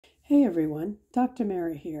Hey everyone, Dr.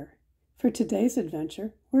 Mary here. For today's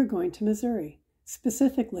adventure, we're going to Missouri,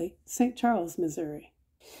 specifically St. Charles, Missouri.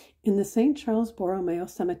 In the St. Charles Borromeo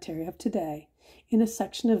Cemetery of today, in a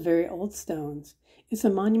section of very old stones, is a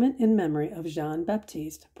monument in memory of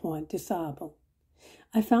Jean-Baptiste Point de Sable.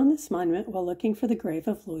 I found this monument while looking for the grave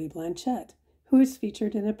of Louis Blanchette, who is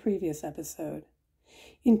featured in a previous episode.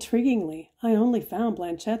 Intriguingly, I only found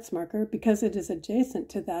Blanchette's marker because it is adjacent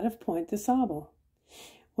to that of Point de Sable.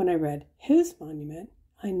 When I read his monument,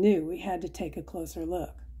 I knew we had to take a closer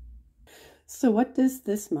look. So what does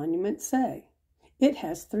this monument say? It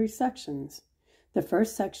has 3 sections. The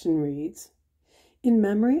first section reads, "In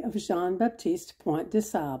memory of Jean-Baptiste Point de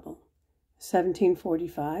Sable,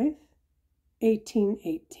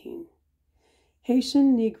 1745-1818,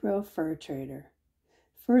 Haitian Negro fur trader,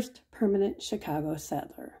 first permanent Chicago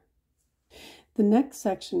settler." The next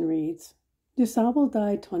section reads, De Sable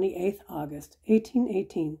died 28th August,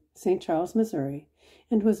 1818, St. Charles, Missouri,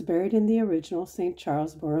 and was buried in the original St.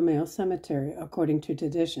 Charles Borromeo Cemetery, according to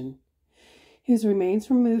tradition. His remains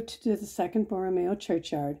were moved to the second Borromeo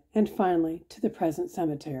churchyard and finally to the present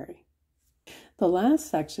cemetery. The last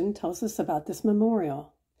section tells us about this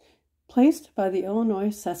memorial. Placed by the Illinois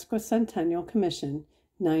Sesquicentennial Commission,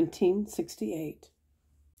 1968.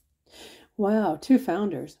 Wow, 2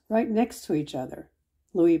 founders, right next to each other.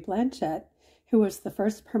 Louis Blanchette, who was the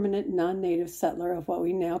first permanent non-native settler of what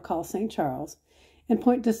we now call St. Charles, and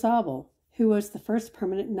Point de Sable, who was the first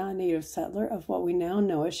permanent non-native settler of what we now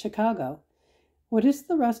know as Chicago. What is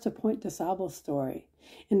the rest of Point de Sable's story,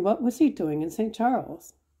 and what was he doing in St.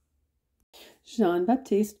 Charles?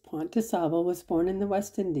 Jean-Baptiste Point de Sable was born in the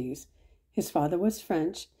West Indies. His father was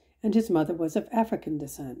French, and his mother was of African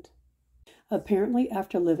descent. Apparently,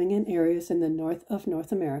 after living in areas in the north of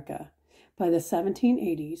North America, by the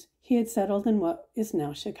 1780s, he had settled in what is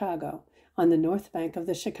now Chicago, on the north bank of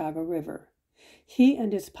the Chicago River. He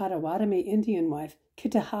and his Potawatomi Indian wife,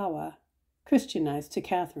 Kitahawa, Christianized to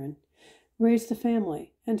Catherine, raised a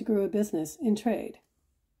family and grew a business in trade.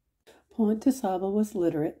 Point de Sable was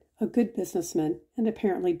literate, a good businessman, and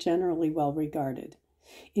apparently generally well regarded.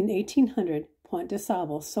 In 1800, Point de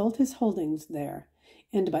Sable sold his holdings there,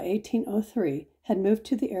 and by 1803 had moved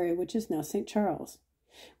to the area which is now St. Charles.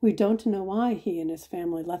 We don't know why he and his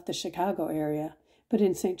family left the Chicago area, but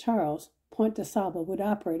in St. Charles, Point de Sable would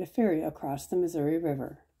operate a ferry across the Missouri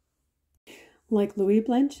River. Like Louis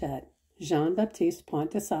Blanchette, Jean-Baptiste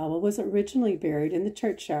Point de Sable was originally buried in the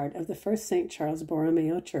churchyard of the first St. Charles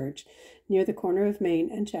Borromeo Church near the corner of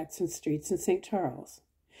Main and Jackson Streets in St. Charles.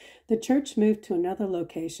 The church moved to another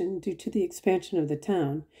location due to the expansion of the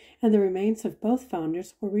town, and the remains of both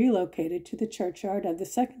founders were relocated to the churchyard of the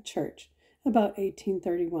second church, about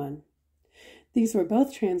 1831. These were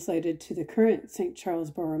both translated to the current St. Charles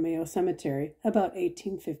Borromeo Cemetery about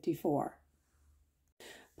 1854.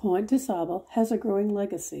 Point de Sable has a growing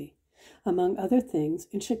legacy. Among other things,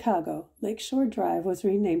 in Chicago, Lakeshore Drive was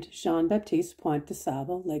renamed Jean-Baptiste Point de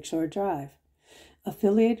Sable Lakeshore Drive.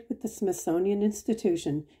 Affiliated with the Smithsonian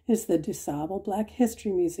Institution is the De Sable Black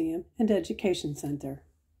History Museum and Education Center.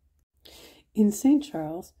 In St.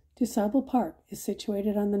 Charles, De Sable Park is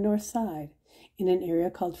situated on the north side, in an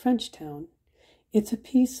area called Frenchtown. It's a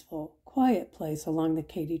peaceful, quiet place along the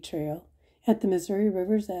Katy Trail, at the Missouri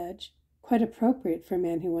River's edge, quite appropriate for a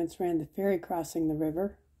man who once ran the ferry crossing the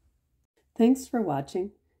river. Thanks for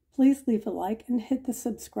watching. Please leave a like and hit the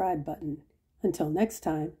subscribe button. Until next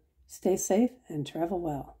time, stay safe and travel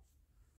well.